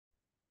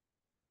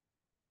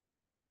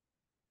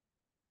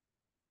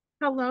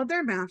Hello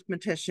there,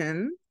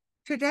 mathematician.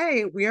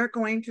 Today, we are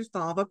going to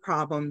solve a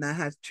problem that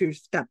has two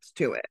steps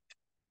to it.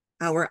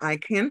 Our I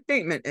can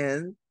statement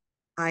is,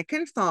 I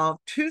can solve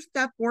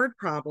two-step word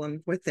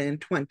problems within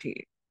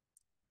 20.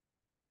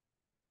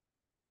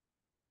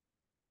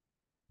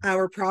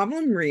 Our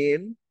problem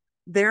reads,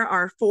 there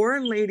are 4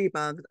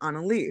 ladybugs on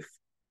a leaf.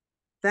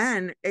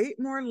 Then 8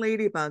 more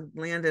ladybugs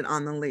landed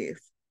on the leaf.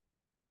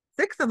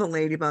 6 of the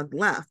ladybugs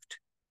left.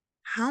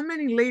 How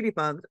many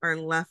ladybugs are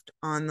left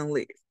on the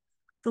leaf?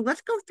 So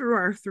let's go through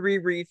our 3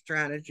 read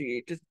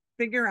strategy to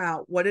figure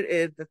out what it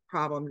is this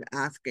problem is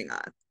asking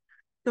us.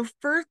 So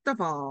first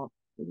of all,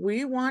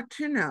 we want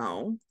to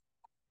know,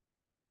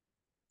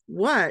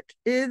 what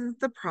is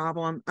the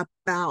problem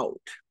about?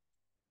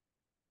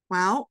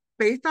 Well,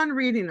 based on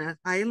reading this,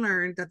 I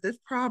learned that this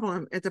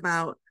problem is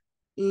about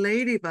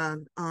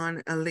ladybugs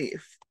on a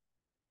leaf.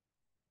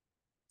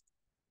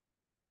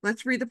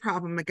 Let's read the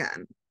problem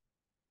again.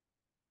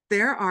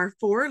 There are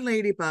 4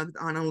 ladybugs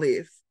on a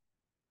leaf.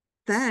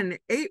 Then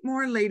 8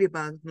 more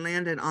ladybugs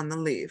landed on the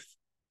leaf.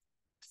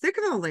 6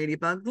 of the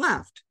ladybugs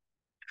left.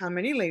 How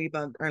many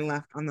ladybugs are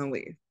left on the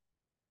leaf?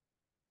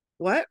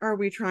 What are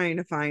we trying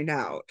to find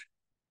out?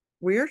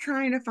 We're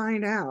trying to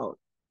find out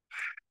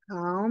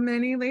how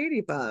many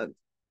ladybugs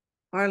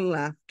are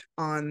left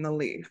on the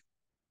leaf.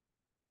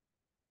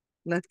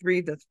 Let's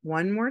read this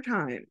one more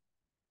time.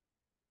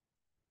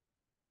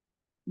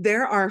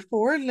 There are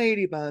 4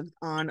 ladybugs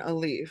on a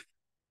leaf.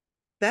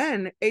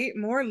 Then 8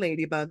 more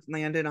ladybugs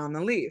landed on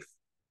the leaf.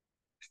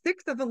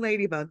 6 of the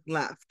ladybugs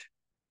left.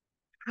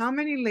 How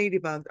many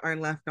ladybugs are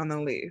left on the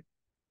leaf?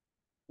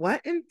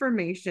 What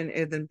information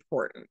is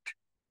important?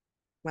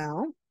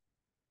 Well,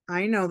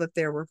 I know that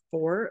there were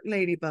 4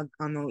 ladybugs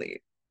on the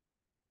leaf.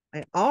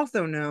 I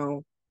also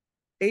know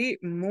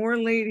 8 more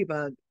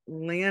ladybugs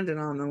landed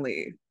on the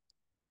leaf.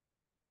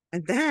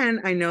 And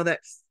then I know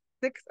that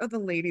 6 of the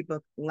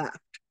ladybugs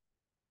left.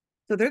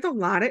 So there's a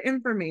lot of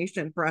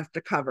information for us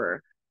to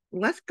cover.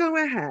 Let's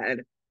go ahead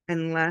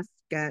and let's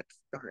get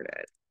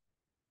started.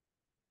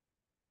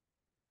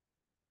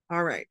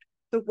 All right,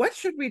 so what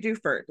should we do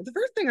first? The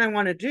first thing I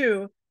want to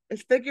do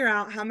is figure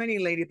out how many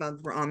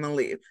ladybugs were on the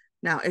leaf.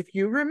 Now, if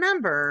you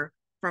remember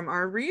from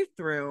our read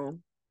through,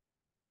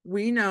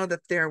 we know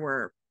that there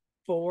were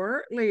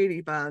 4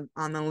 ladybugs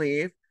on the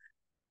leaf,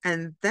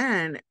 and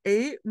then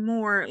 8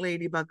 more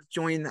ladybugs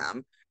joined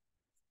them.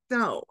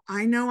 So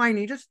I know I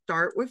need to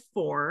start with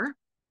 4.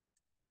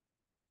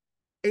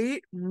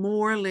 8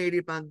 more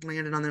ladybugs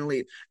landed on the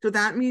leaf. So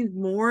that means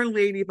more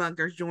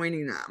ladybugs are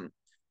joining them,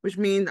 which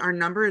means our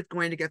number is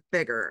going to get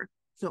bigger.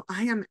 So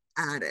I am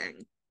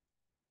adding.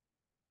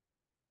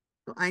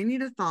 So I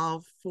need to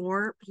solve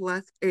 4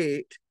 plus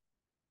 8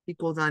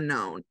 equals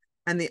unknown.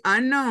 And the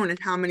unknown is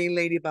how many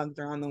ladybugs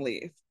are on the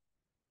leaf.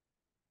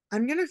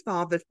 I'm going to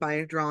solve this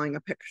by drawing a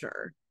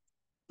picture.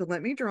 So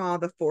let me draw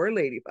the 4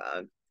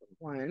 ladybugs.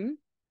 1,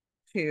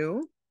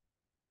 2,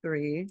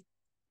 3,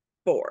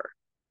 4.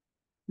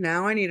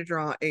 Now I need to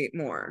draw 8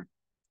 more.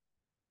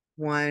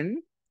 1,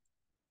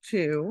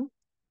 2,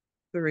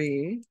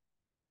 3,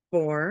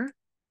 4,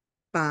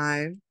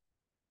 5,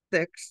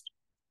 6,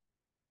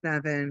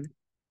 7,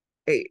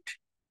 8.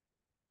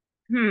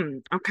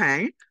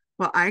 Okay.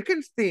 Well, I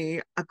can see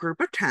a group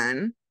of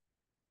 10.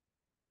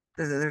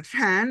 There's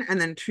 10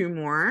 and then 2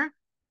 more.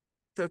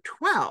 So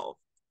 12.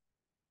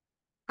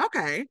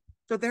 Okay.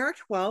 So there are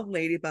 12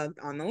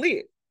 ladybugs on the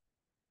leaf.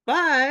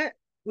 But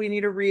we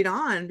need to read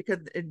on because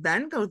it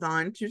then goes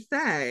on to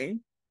say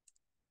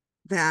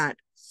that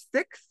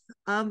 6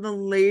 of the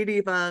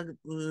ladybugs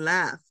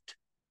left.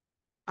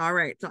 All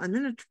right, so I'm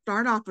going to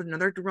start off with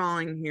another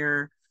drawing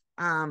here.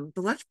 But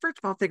let's first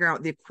of all figure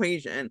out the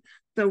equation.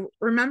 So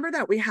remember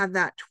that we had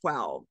that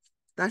 12.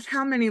 That's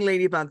how many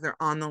ladybugs are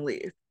on the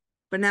leaf.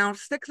 But now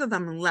 6 of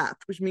them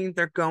left, which means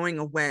they're going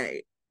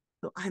away.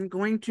 So I'm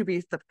going to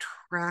be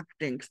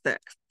subtracting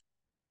 6.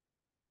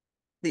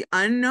 The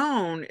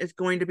unknown is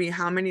going to be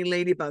how many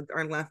ladybugs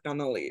are left on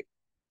the leaf.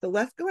 So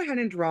let's go ahead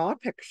and draw a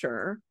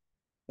picture.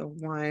 So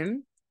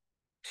 1,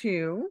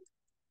 2,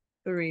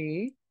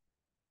 3,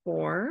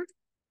 4,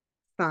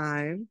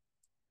 5,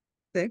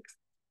 6,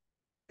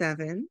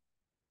 7,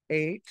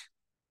 8,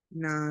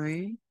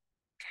 9,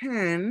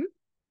 10,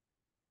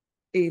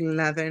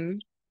 11,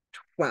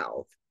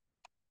 12.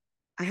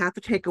 I have to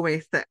take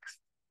away 6.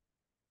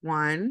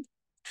 1,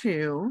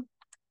 2,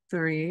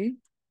 3,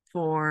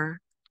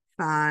 4,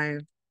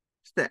 5,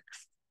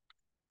 6.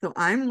 So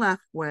I'm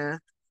left with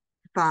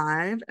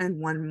 5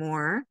 and 1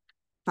 more.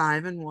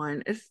 5 and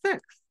 1 is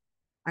 6.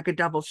 I could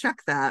double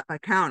check that by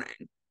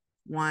counting.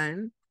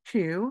 1,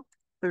 2,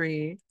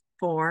 3,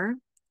 4,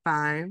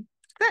 5,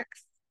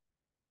 6.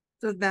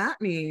 So that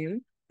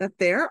means that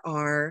there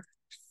are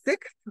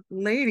 6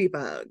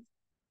 ladybugs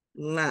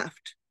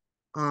left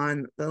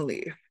on the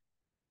leaf.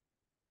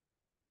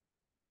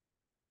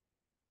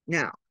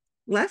 Now,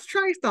 let's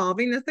try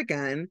solving this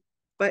again,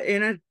 but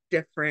in a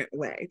different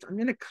way. So I'm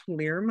going to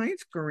clear my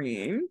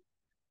screen.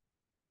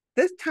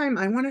 This time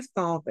I want to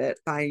solve it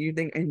by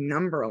using a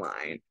number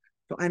line.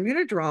 So I'm going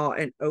to draw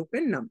an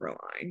open number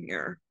line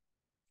here.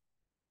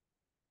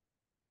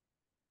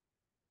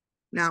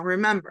 Now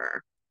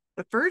remember,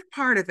 the first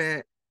part of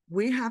it,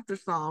 we have to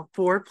solve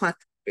 4 plus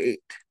 8.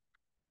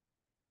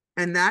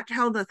 And that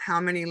tells us how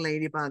many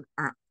ladybugs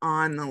are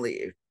on the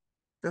leaf.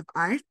 So if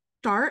I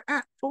start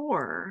at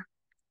 4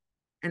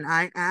 and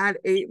I add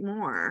 8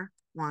 more,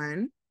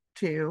 1,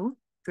 2,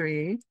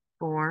 3,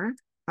 4,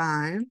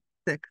 5,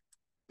 6,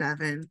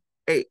 7,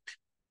 8.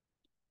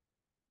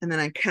 And then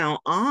I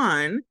count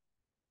on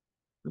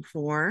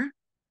 4,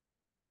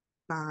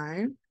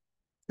 5,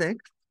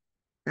 6,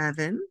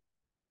 7,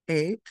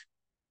 8,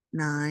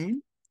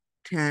 9,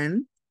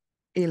 10,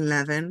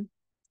 11,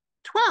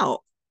 12.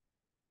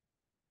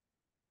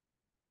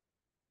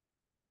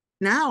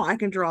 Now I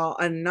can draw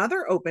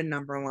another open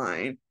number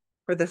line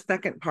for the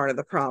second part of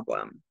the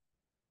problem.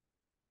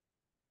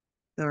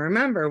 So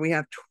remember, we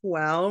have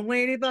 12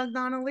 ladybugs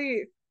on a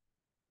leaf,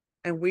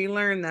 and we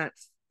learned that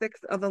 6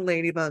 of the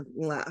ladybugs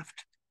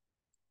left.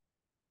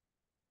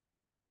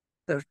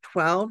 So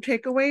 12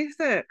 take away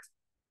 6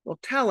 will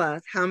tell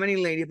us how many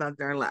ladybugs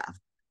are left.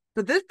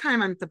 So this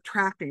time I'm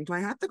subtracting, so I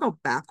have to go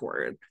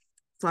backward.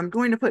 So I'm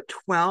going to put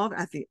 12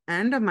 at the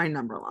end of my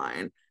number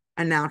line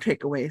and now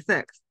take away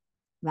 6.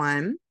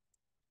 1,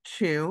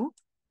 2,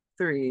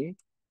 3,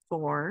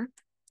 4,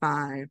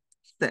 5,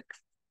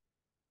 6.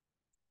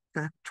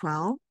 That's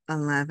 12,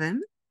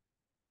 11,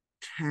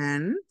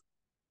 10,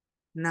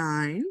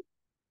 9,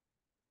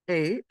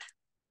 8,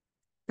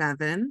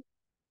 7,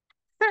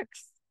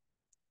 6.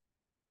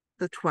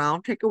 The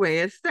 12 take away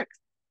is 6,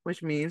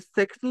 which means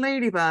 6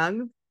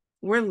 ladybugs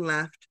were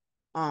left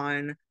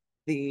on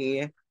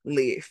the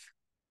leaf.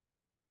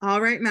 All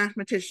right,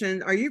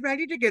 mathematicians, are you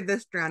ready to give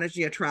this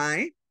strategy a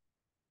try?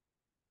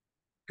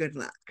 Good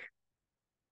luck.